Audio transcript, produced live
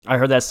I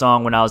heard that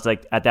song when I was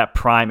like at that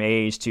prime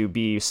age to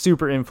be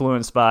super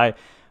influenced by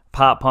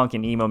pop punk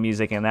and emo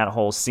music and that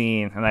whole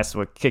scene, and that's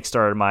what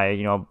kickstarted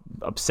my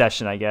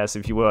obsession, I guess,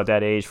 if you will, at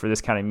that age for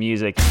this kind of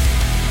music.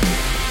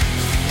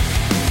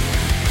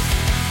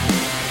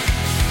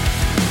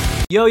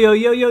 Yo, yo,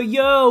 yo, yo,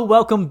 yo!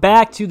 Welcome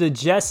back to the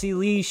Jesse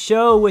Lee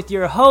Show with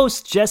your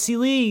host, Jesse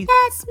Lee.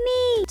 That's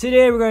me!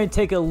 Today we're going to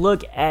take a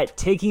look at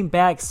Taking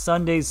Back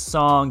Sunday's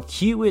song,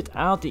 Cute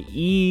Without the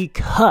E,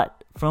 cut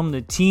from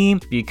the team,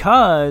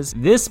 because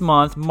this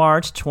month,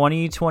 March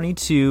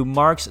 2022,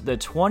 marks the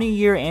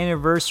 20-year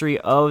anniversary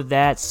of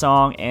that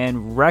song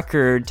and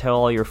record, Tell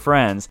All Your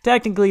Friends.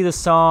 Technically, the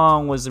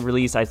song was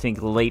released, I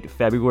think, late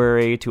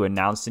February to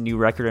announce the new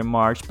record in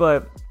March,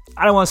 but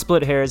I don't want to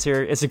split hairs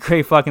here. It's a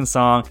great fucking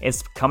song.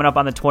 It's coming up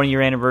on the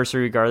 20-year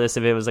anniversary, regardless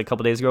if it was a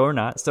couple days ago or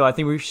not. So I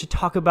think we should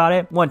talk about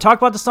it. Want to talk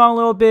about the song a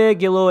little bit,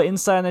 get a little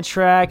insight on the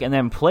track, and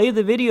then play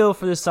the video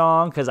for the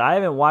song, because I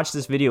haven't watched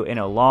this video in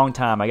a long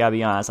time. I gotta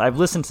be honest. I've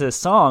listened to this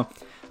song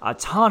a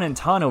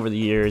ton over the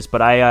years, but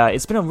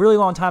it's been a really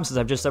long time since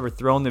I've just ever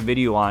thrown the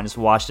video on, just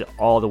watched it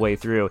all the way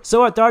through.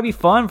 So I thought it'd be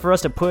fun for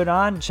us to put it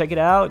on, check it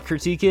out,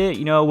 critique it,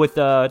 with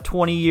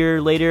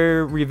 20-year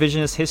later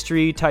revisionist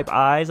history type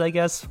eyes, I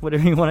guess,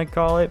 whatever you want to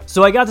call it.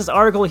 So I got this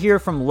article here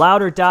from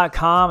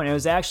louder.com, and it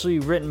was actually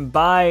written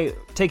by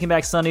Taking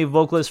Back Sunday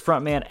vocalist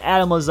frontman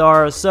Adam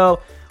Lazzara. So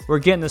we're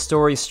getting the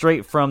story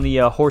straight from the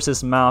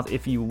horse's mouth,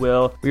 if you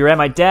will. We were at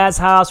my dad's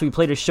house. We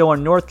played a show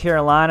in North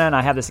Carolina, and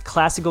I have this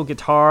classical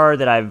guitar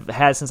that I've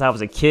had since I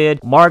was a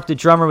kid. Mark, the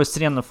drummer, was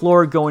sitting on the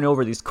floor going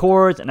over these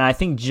chords, and I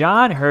think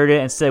John heard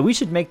it and said, we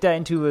should make that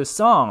into a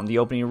song, the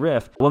opening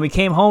riff. When we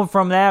came home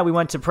from that, we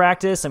went to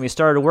practice, and we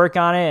started to work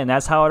on it, and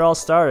that's how it all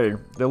started.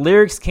 The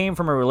lyrics came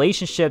from a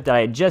relationship that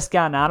I had just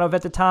gotten out of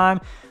at the time.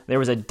 There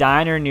was a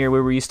diner near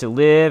where we used to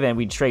live, and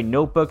we'd trade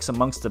notebooks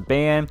amongst the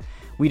band.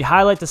 We'd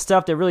highlight the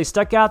stuff that really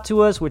stuck out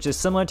to us, which is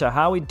similar to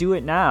how we do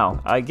it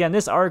now. Again,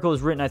 this article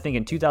was written, I think,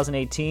 in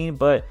 2018,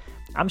 but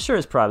I'm sure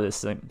it's probably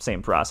the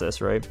same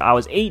process, right? I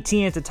was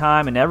 18 at the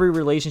time, and every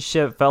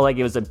relationship felt like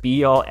it was a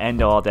be-all,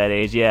 end-all at that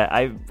age. Yeah,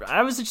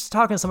 I was just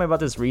talking to somebody about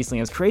this recently.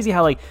 It was crazy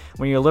how,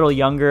 when you're a little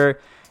younger,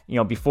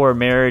 before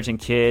marriage and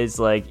kids,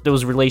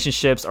 those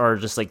relationships are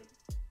just,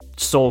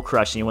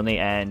 soul-crushing when they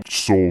end.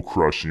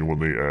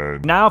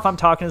 Now, if I'm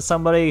talking to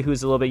somebody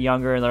who's a little bit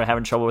younger and they're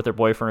having trouble with their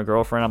boyfriend or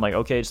girlfriend, I'm like,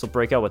 okay, just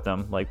break up with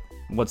them.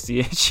 What's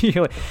the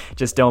issue?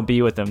 Just don't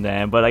be with them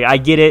then. But I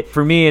get it.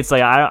 For me, it's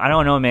I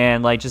don't know,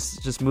 man.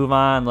 Just move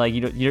on.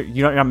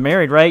 You're not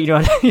married, right? You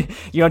don't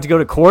have to go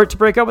to court to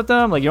break up with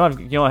them. You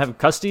don't have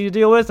custody to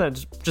deal with.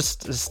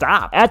 Just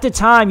stop. At the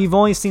time, you've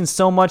only seen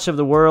so much of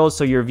the world,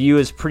 so your view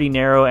is pretty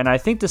narrow. And I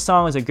think the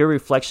song is a good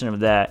reflection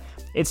of that.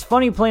 It's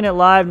funny playing it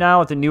live now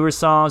with the newer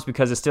songs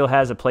because it still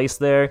has a place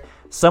there.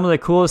 Some of the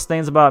coolest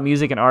things about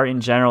music and art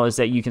in general is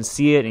that you can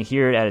see it and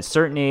hear it at a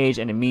certain age,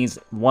 and it means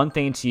one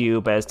thing to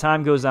you, but as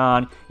time goes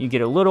on, you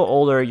get a little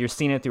older, you're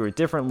seeing it through a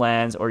different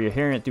lens, or you're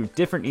hearing it through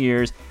different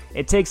ears.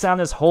 It takes on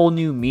this whole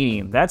new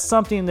meaning. That's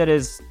something that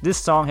this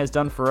song has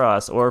done for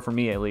us, or for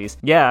me at least.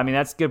 Yeah,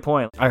 that's a good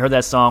point. I heard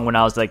that song when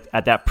I was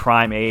at that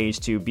prime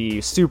age to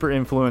be super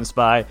influenced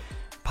by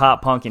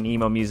pop punk and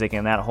emo music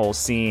and that whole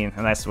scene,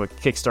 and that's what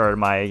kickstarted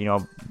my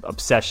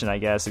obsession, I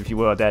guess, if you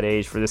will, at that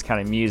age for this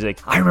kind of music.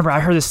 I remember I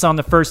heard this song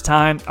the first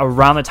time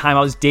around the time I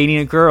was dating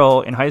a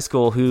girl in high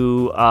school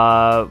who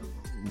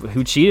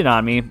cheated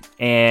on me,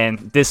 and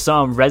this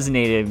song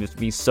resonated with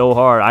me so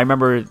hard. I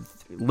remember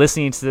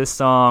listening to this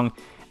song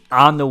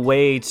on the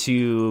way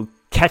to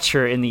catch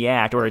her in the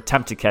act, or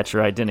attempt to catch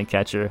her. I didn't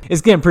catch her. It's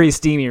getting pretty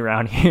steamy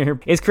around here.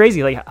 It's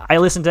crazy. I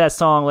listened to that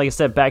song, like I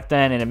said, back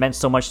then, and it meant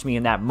so much to me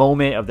in that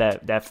moment of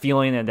that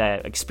feeling and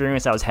that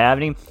experience I was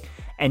having.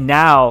 And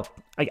now,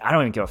 I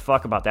don't even give a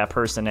fuck about that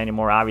person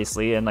anymore,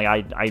 obviously. And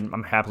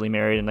I'm happily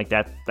married, and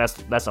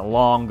that's a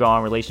long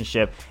gone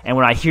relationship. And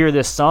when I hear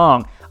this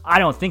song, I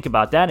don't think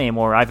about that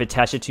anymore. I've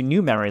attached it to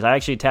new memories. I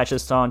actually attach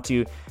this song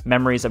to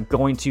memories of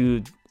going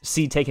to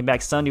see Taking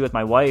Back Sunday with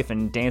my wife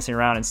and dancing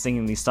around and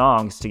singing these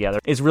songs together.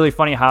 It's really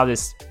funny how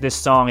this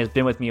song has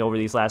been with me over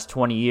these last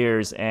 20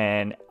 years,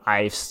 and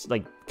I've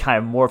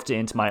kind of morphed it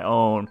into my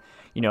own,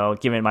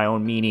 given it my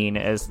own meaning,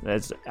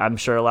 as I'm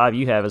sure a lot of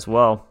you have as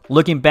well.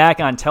 Looking back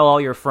on Tell All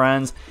Your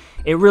Friends,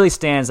 it really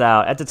stands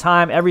out. At the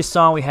time, every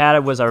song we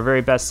had was our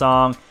very best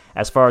song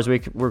as far as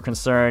we're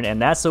concerned,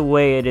 and that's the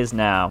way it is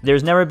now.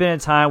 There's never been a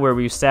time where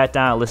we've sat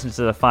down and listened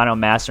to the final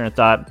master and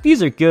thought,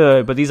 these are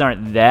good, but these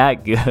aren't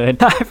that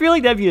good. I feel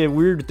like that'd be a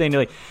weird thing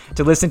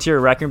to listen to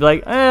your record and be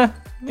like,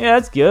 yeah,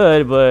 it's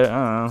good, but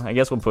I don't know, I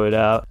guess we'll put it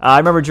out. I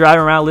remember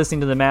driving around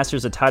listening to the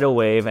masters of Tidal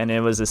Wave, and it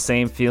was the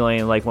same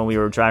feeling like when we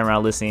were driving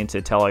around listening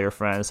to Tell All Your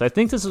Friends. So I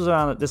think this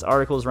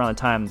article was around the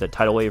time the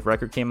Tidal Wave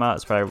record came out.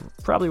 That's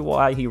probably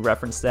why he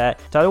referenced that.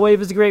 Tidal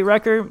Wave is a great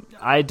record.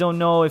 I don't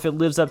know if it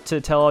lives up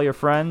to Tell All Your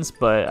Friends,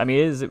 but it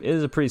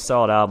is a pretty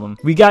solid album.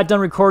 We got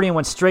done recording and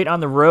went straight on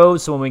the road,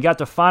 so when we got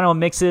to final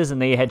mixes,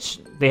 and they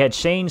had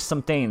changed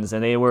some things,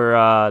 and there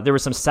were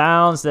some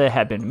sounds that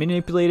had been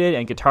manipulated,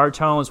 and guitar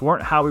tones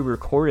weren't how we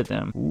recorded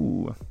them.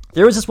 Ooh.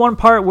 There was this one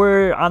part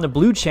where on the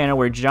Blue Channel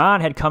where John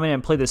had come in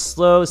and played this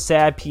slow,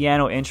 sad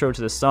piano intro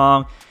to the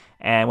song.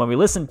 And when we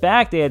listened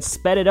back, they had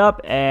sped it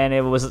up, and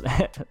it was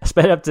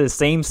sped up to the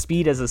same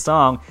speed as the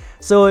song.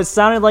 So it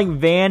sounded like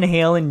Van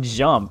Halen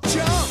Jump.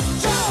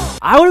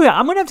 I'm going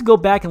to have to go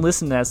back and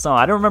listen to that song.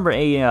 I don't remember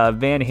any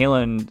Van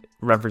Halen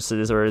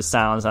references or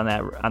sounds on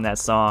that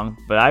song,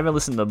 but I haven't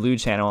listened to the Blue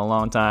Channel in a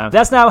long time.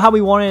 That's not how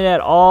we wanted it at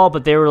all,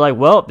 but they were like,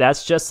 well,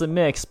 that's just the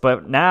mix.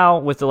 But now,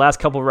 with the last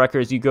couple of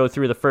records, you go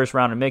through the first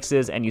round of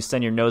mixes, and you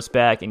send your notes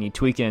back, and you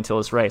tweak it until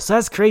it's right. So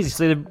that's crazy.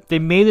 So they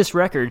made this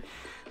record,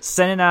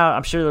 sending out,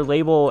 I'm sure the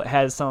label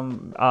had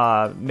some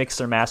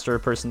mixer master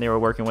person they were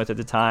working with at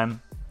the time.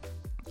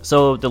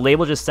 So the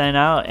label just sent it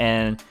out,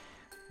 and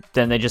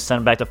then they just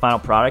sent back the final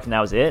product, and that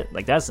was it.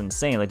 Like, that's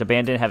insane. Like, the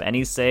band didn't have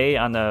any say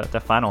on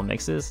the final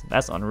mixes.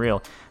 That's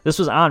unreal. This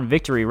was on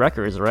Victory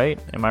Records, right?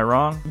 Am I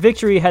wrong?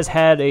 Victory has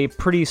had a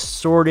pretty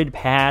sordid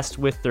past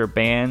with their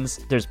bands.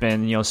 There's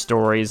been,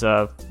 stories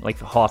of, like,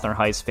 Hawthorne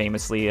Heights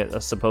famously,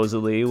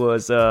 supposedly,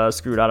 was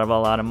screwed out of a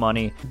lot of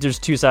money. There's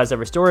two sides to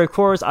every story, of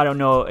course. I don't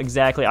know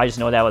exactly. I just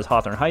know that was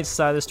Hawthorne Heights'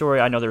 side of the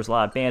story. I know there's a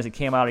lot of bands that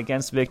came out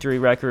against Victory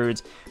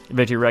Records.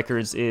 Victory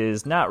Records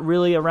is not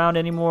really around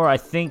anymore. I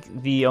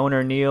think the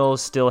owner, Neil,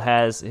 still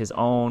has his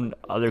own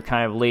other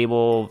kind of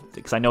label,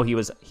 because I know he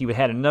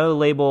had another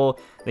label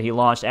that he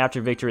launched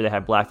after Victory that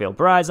had Black Veil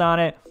Brides on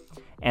it.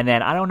 And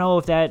then I don't know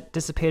if that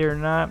dissipated or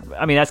not.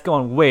 I mean, that's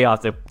going way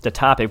off the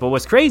topic. But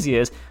what's crazy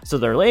is, so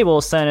their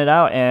label sent it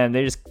out, and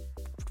they just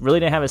really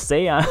didn't have a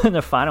say on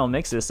the final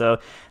mixes. So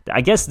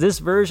I guess this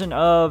version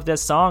of that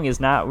song is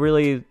not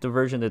really the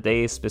version that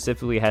they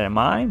specifically had in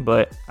mind,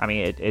 but I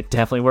mean, it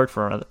definitely worked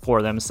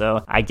for them.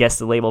 So I guess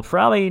the label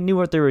probably knew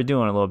what they were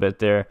doing a little bit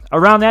there.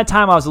 Around that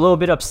time, I was a little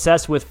bit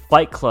obsessed with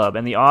Fight Club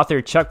and the author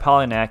Chuck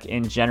Palahniuk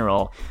in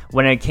general.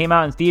 When it came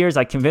out in theaters,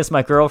 I convinced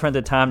my girlfriend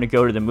at the time to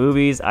go to the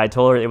movies. I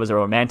told her it was a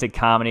romantic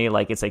comedy,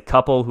 like it's a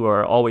couple who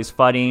are always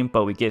fighting,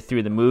 but we get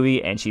through the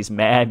movie and she's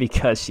mad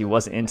because she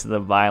wasn't into the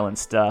violent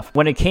stuff.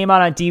 When it came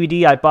out on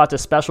DVD, I bought the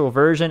special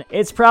version.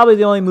 It's probably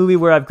the only movie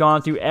where I've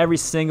gone through every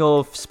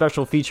single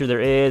special feature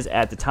there is.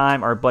 At the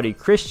time, our buddy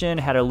Christian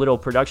had a little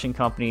production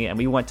company, and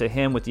we went to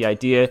him with the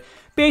idea,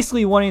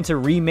 basically wanting to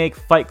remake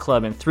Fight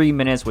Club in 3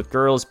 minutes with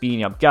girls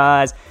beating up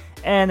guys,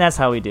 and that's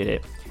how we did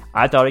it.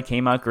 I thought it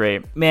came out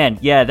great. Man,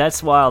 yeah,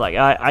 that's wild. Like,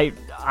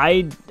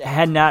 I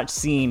had not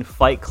seen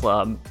Fight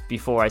Club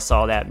before I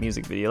saw that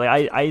music video.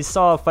 Like, I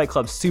saw Fight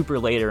Club super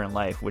later in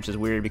life, which is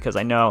weird because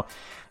I know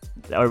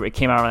it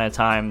came out around that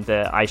time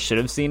that I should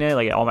have seen it.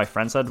 Like, all my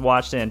friends had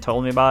watched it and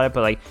told me about it,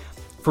 but like,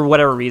 for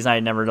whatever reason, I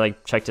never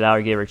like checked it out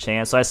or gave it a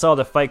chance. So I saw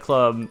the Fight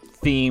Club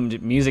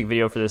themed music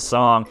video for this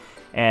song,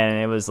 and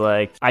it was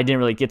like, I didn't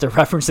really get the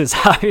references,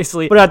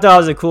 obviously, but I thought it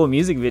was a cool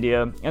music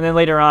video. And then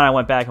later on, I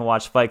went back and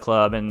watched Fight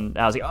Club, and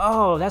I was like,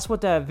 oh, that's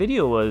what that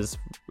video was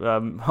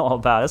all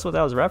about. That's what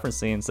that was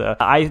referencing. So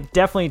I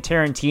definitely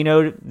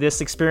Tarantino'd this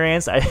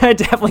experience. I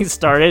definitely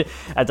started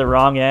at the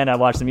wrong end. I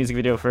watched the music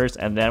video first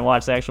and then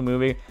watched the actual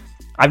movie.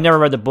 I've never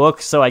read the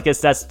book, so I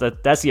guess that's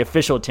the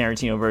official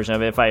Tarantino version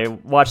of it. If I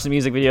watch the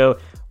music video,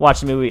 watch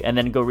the movie, and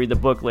then go read the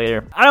book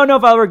later. I don't know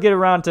if I'll ever get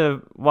around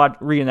to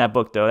reading that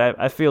book, though.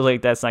 I feel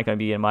like that's not going to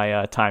be in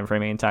my time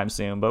frame anytime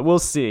soon, but we'll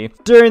see.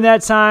 During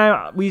that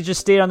time, we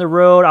just stayed on the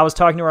road. I was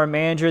talking to our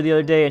manager the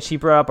other day, and she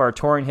brought up our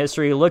touring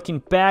history, looking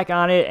back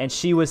on it, and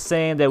she was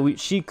saying that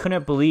she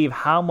couldn't believe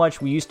how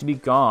much we used to be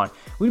gone.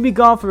 We'd be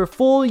gone for a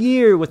full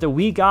year with a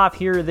week off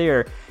here or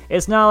there.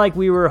 It's not like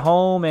we were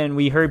home and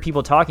we heard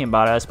people talking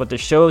about us, but the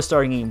show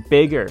started getting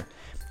bigger.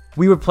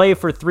 We would play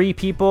for 3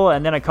 people,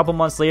 and then a couple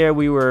months later,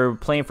 we were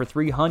playing for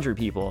 300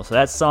 people. So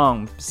that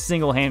song,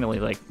 single-handedly,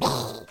 like,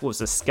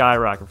 was a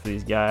skyrocket for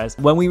these guys.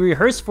 When we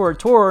rehearse for a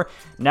tour,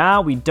 now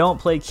we don't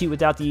play Cute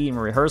Without the E in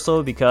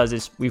rehearsal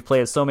because we've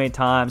played it so many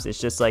times, it's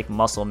just like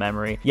muscle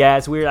memory. Yeah,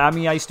 it's weird. I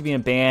mean, I used to be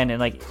in a band, and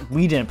like,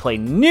 we didn't play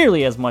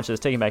nearly as much as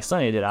Taking Back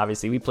Sunday did,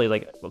 obviously. We played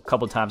like a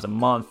couple times a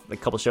month, like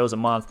a couple shows a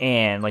month,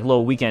 and like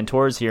little weekend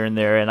tours here and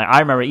there. And like, I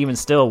remember even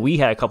still, we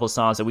had a couple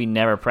songs that we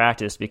never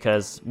practiced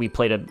because we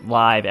played it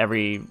live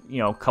every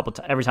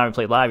time we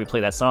played live, we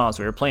played that song,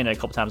 so we were playing it a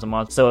couple times a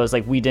month. So it was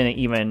like we didn't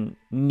even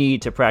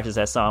need to practice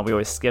that song. We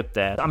always skipped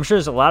that. I'm sure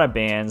there's a lot of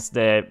bands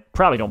that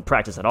probably don't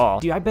practice at all.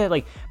 Dude, I bet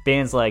like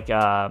bands like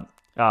the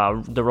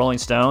Rolling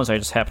Stones, I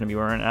just happen to be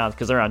wearing it out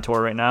because they're on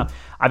tour right now.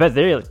 I bet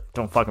they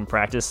don't fucking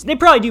practice. They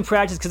probably do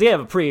practice because they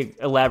have a pretty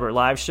elaborate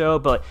live show,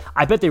 but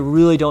I bet they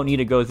really don't need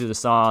to go through the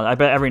song. I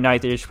bet every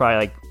night they just probably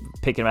like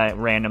picking at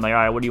random, like, all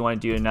right, what do you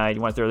want to do tonight?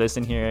 You want to throw this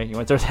in here? You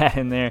want to throw that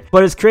in there?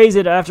 But it's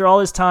crazy that after all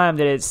this time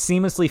that it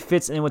seamlessly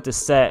fits in with the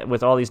set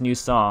with all these new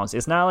songs.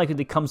 It's not like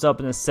it comes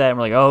up in the set and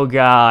we're like, oh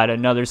God,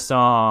 another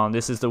song.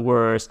 This is the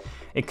worst.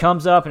 It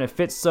comes up and it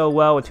fits so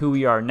well with who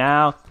we are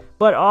now,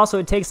 but also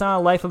it takes on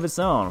a life of its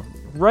own.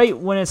 Right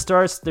when it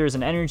starts, there's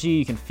an energy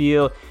you can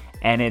feel,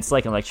 and it's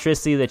like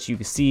electricity that you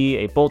can see,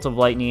 a bolt of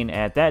lightning.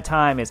 At that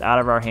time, it's out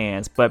of our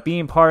hands, but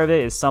being part of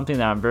it is something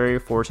that I'm very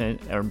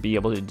fortunate to be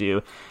able to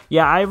do.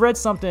 Yeah, I read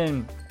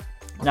something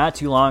not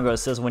too long ago. It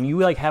says when you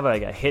like have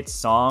like a hit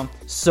song,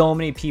 so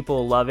many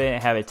people love it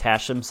and have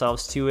attached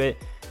themselves to it,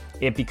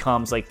 it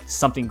becomes like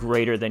something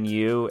greater than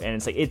you. And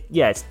it's like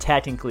it's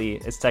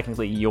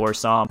technically your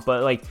song,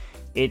 but like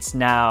it's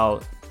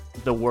now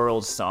the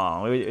world's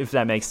song, if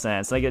that makes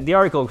sense. Like the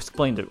article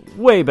explained it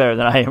way better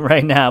than I am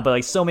right now, but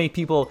like so many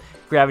people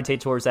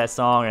gravitate towards that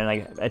song and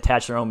like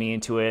attach their own meaning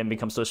to it and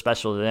become so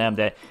special to them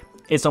that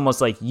it's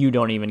almost like you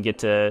don't even get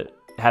to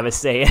have a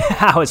say in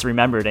how it's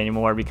remembered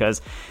anymore,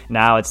 because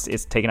now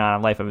it's taken on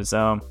a life of its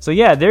own. So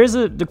yeah, there's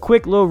the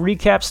quick little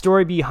recap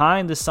story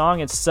behind the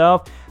song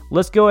itself.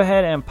 Let's go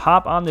ahead and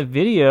pop on the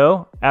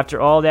video after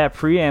all that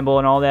preamble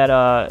and all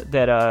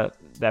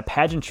that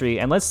pageantry,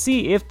 and let's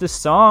see if the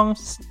song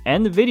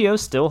and the video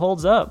still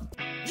holds up.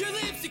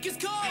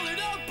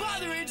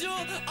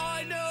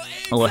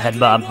 A little head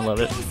bob, I love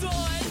it.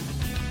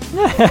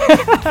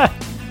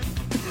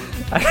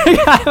 I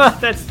forgot about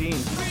that scene.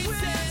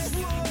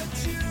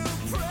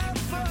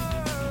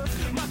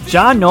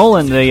 John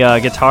Nolan, the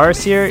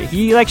guitarist here,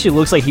 he actually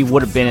looks like he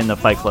would have been in the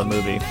Fight Club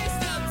movie.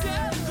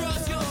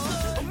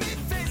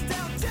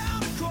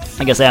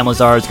 I guess Adam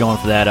Lazar is going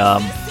for that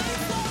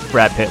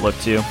Brad Pitt look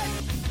too.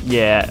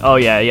 Yeah, oh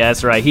yeah,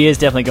 that's right. He is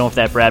definitely going for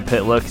that Brad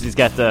Pitt look because he's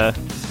got the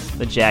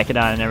jacket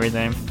on and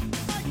everything.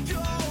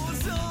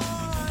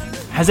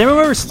 Has anyone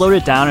ever slowed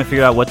it down and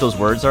figured out what those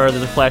words are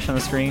that are flash on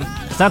the screen?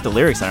 It's not the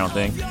lyrics, I don't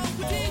think.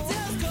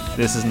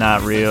 This is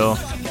not real.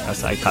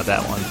 I caught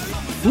that one.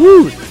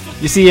 Woo!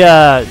 You see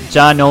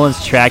John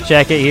Nolan's track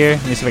jacket here?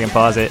 Let me see if I can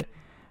pause it.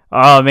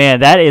 Oh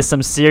man, that is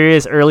some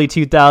serious early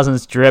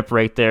 2000s drip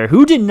right there.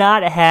 Who did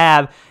not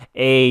have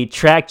a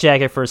track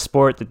jacket for a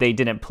sport that they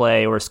didn't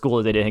play or a school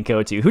that they didn't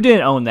go to? Who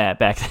didn't own that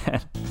back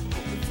then?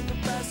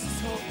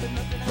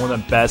 One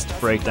of the best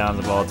breakdowns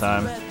of all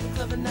time.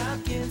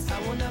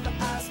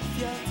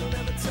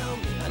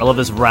 I love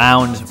this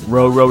round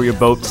row row your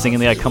boat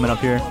singing like coming up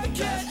here.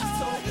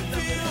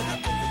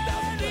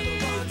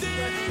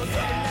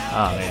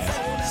 Oh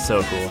man,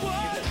 so cool.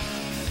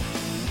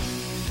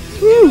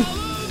 Woo!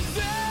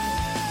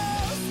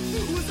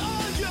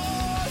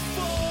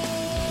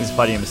 He's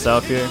fighting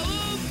himself here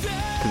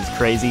because he's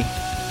crazy.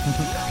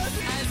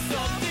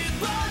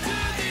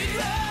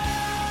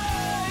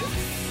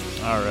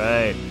 All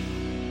right.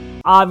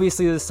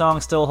 Obviously, the song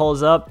still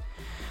holds up.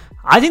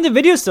 I think the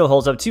video still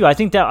holds up too. I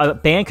think that a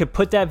band could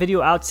put that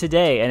video out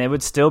today and it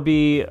would still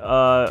be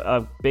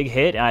a big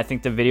hit. And I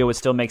think the video would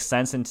still make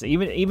sense. And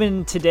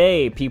even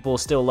today, people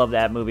still love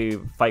that movie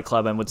Fight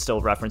Club and would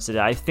still reference it.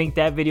 I think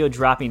that video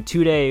dropping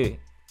today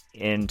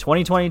in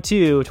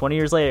 2022, 20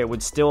 years later, it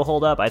would still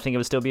hold up. I think it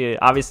would still be,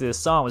 obviously the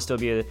song would still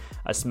be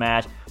a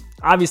smash.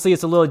 Obviously,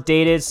 it's a little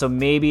dated, so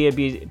maybe it'd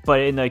be,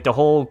 but in like the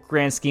whole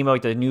grand scheme of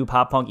like the new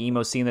pop punk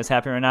emo scene that's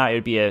happening right now, it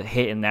would be a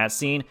hit in that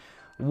scene.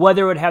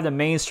 Whether it would have the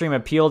mainstream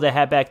appeal that it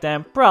had back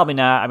then, probably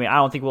not. I mean, I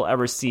don't think we'll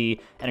ever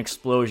see an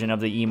explosion of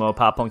the emo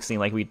pop punk scene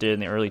like we did in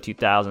the early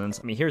 2000s.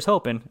 I mean, here's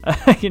hoping,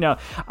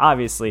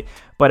 obviously.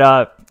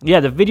 But yeah,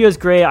 the video is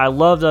great. I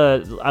love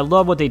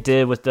what they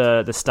did with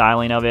the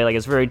styling of it. Like,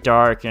 it's very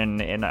dark,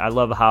 and I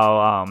love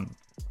how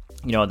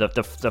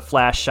the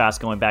flash shots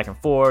going back and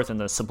forth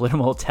and the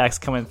subliminal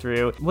text coming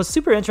through. What's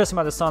super interesting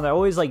about the song that I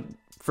always like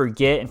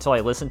forget until I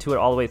listen to it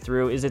all the way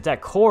through is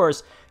that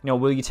chorus,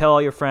 will you tell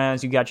all your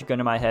friends you got your gun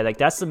to my head? Like,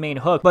 that's the main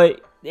hook,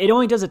 but it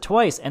only does it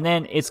twice and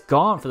then it's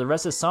gone for the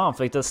rest of the song.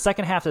 For like the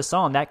second half of the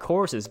song, that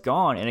chorus is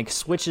gone and it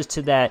switches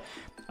to that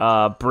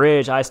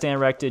bridge, I stand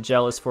erected,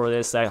 jealous for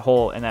this, that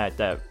whole, and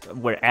that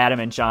where Adam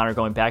and John are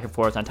going back and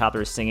forth on top of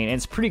their singing. And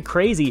it's pretty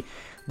crazy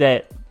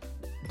that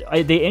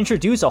they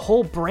introduce a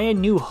whole brand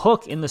new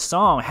hook in the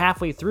song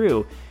halfway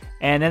through.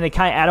 And then they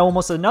kind of add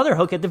almost another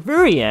hook at the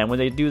very end when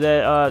they do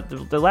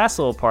the last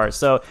little part.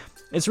 So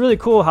it's really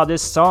cool how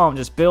this song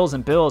just builds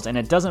and builds, and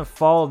it doesn't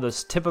follow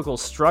this typical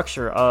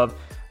structure of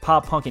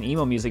pop punk and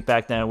emo music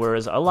back then,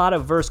 whereas a lot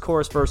of verse,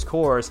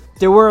 chorus.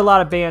 There were a lot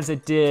of bands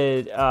that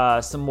did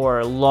some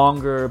more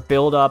longer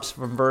build-ups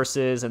from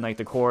verses, and like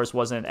the chorus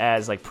wasn't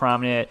as like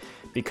prominent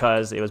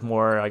because it was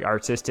more like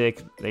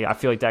artistic. I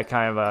feel like that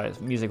kind of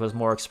music was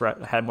more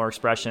had more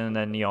expression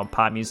than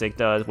pop music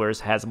does, whereas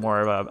it has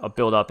more of a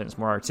build-up and it's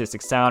more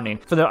artistic sounding.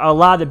 For a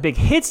lot of the big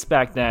hits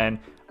back then,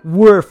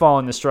 we're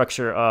following the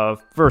structure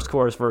of verse,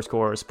 chorus,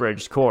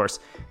 bridge, chorus.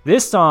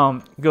 This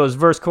song goes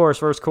verse, chorus,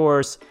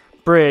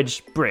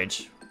 bridge,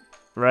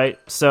 right?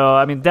 So,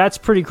 I mean, that's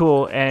pretty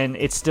cool, and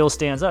it still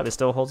stands up. It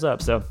still holds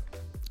up. So,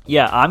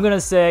 yeah, I'm going to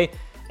say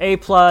A+.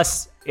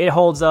 It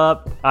holds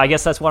up. I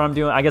guess that's what I'm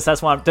doing. I guess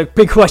that's the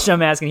big question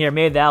I'm asking here.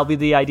 Maybe that'll be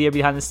the idea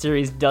behind the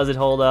series. Does it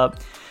hold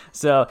up?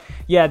 So,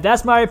 yeah,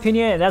 that's my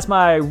opinion, and that's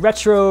my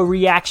retro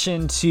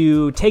reaction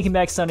to Taking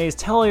Back Sundays.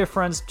 Tell all your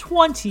friends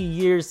 20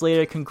 years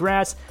later.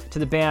 Congrats to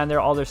the band.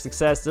 All their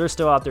success. They're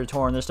still out there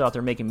touring. They're still out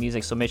there making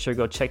music, so make sure to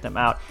go check them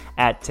out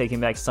at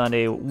Taking Back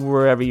Sunday,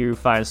 wherever you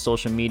find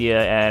social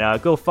media,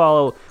 and go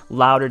follow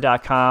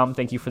louder.com.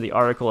 Thank you for the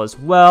article as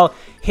well.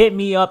 Hit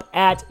me up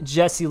at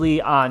Jesse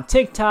Lee on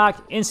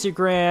TikTok,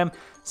 Instagram,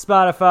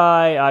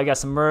 Spotify, I got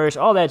some merch,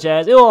 all that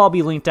jazz. It'll all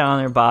be linked down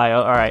in their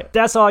bio. All right,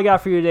 that's all I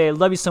got for you today.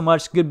 Love you so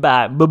much.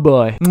 Goodbye.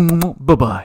 Bye-bye. Bye-bye.